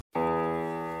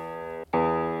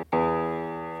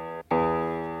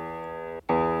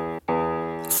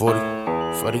40,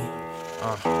 hey.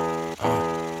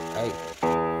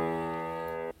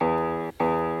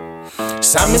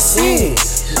 Symon says,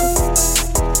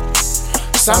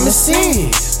 Symon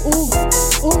says,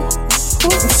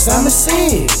 Symon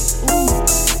says,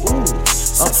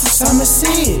 Symon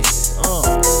says,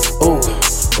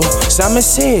 Symon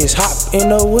says, hop in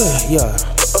the wheel, yeah.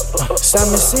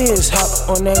 Symon says,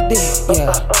 hop on that dick,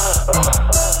 yeah.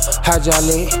 How'd y'all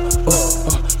leg?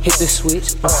 Hit the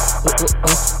switch,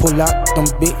 pull out them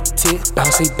big tits,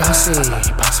 bounce it, bounce it,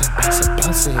 bounce it, bounce it,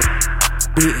 bounce it.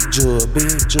 Big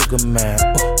jugger man,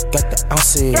 got the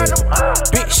ounces.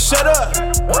 Bitch, shut up.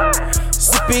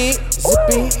 Zip it,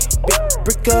 big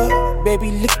brick up, baby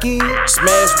lick it.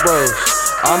 Smash Bros,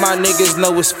 all my niggas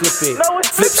know it's flip it.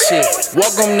 Flip shit,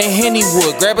 welcome to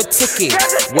Hennywood, grab a ticket.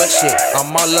 Wet shit, I'm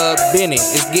all up in it,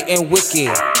 it's getting wicked.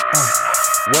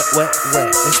 Wet,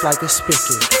 it's like a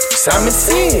spigot. Symon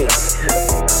says,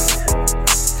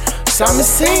 Symon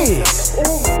says,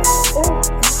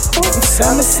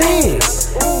 Symon says,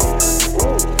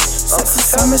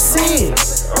 Symon says,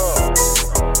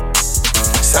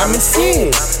 Symon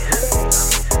says,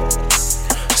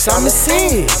 Symon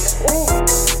says,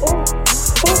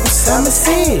 Symon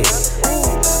says,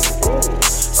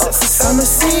 Symon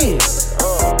says.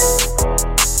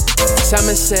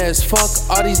 Symon says, fuck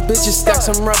all these bitches, stack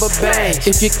some rubber bands.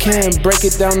 If you can, break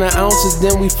it down to ounces,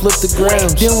 then we flip the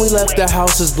grams. Then we left the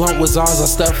house, as blunt was ours, I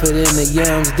stuff it in the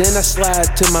yams. Then I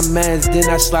slide to my mans, then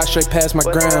I slide straight past my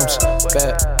grams.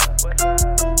 Back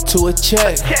to a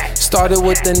check, started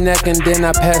with the neck and then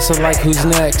I pass it like who's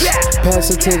next.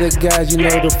 Pass it to the guys, you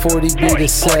know the 40 be the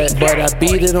set. But I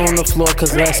beat it on the floor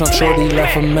cause last time shorty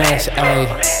left a mess, ayy.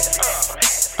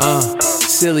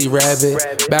 Silly rabbit,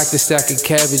 back to stacking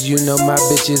cabbage, you know my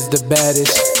bitch is the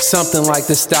baddest. Something like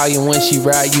the stallion when she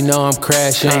ride, you know I'm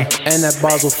crashing. And that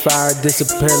bottle fire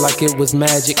disappeared like it was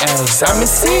magic, ayy. Symon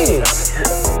says,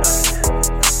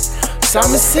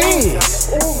 Symon says,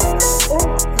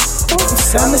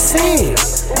 Symon says,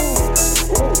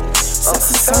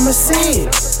 Symon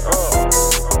says,